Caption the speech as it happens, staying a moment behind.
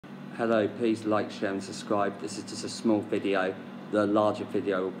Hello, please like, share and subscribe. This is just a small video. The larger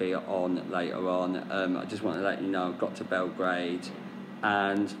video will be on later on. I just want to let you know I've got to Belgrade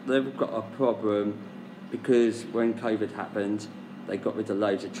and they've got a problem because when COVID happened, they got rid of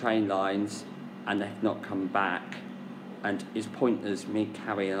loads of train lines and they've not come back. And it's pointless me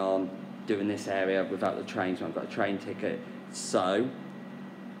carrying on doing this area without the trains when I've got a train ticket. So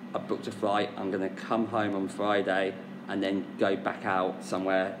I booked a flight. I'm going to come home on Friday and then go back out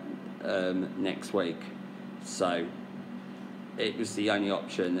somewhere next week. So it was the only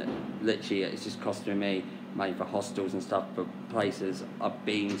option. Literally, it's just costing me money for hostels and stuff for places I've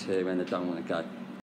been to and I don't want to go.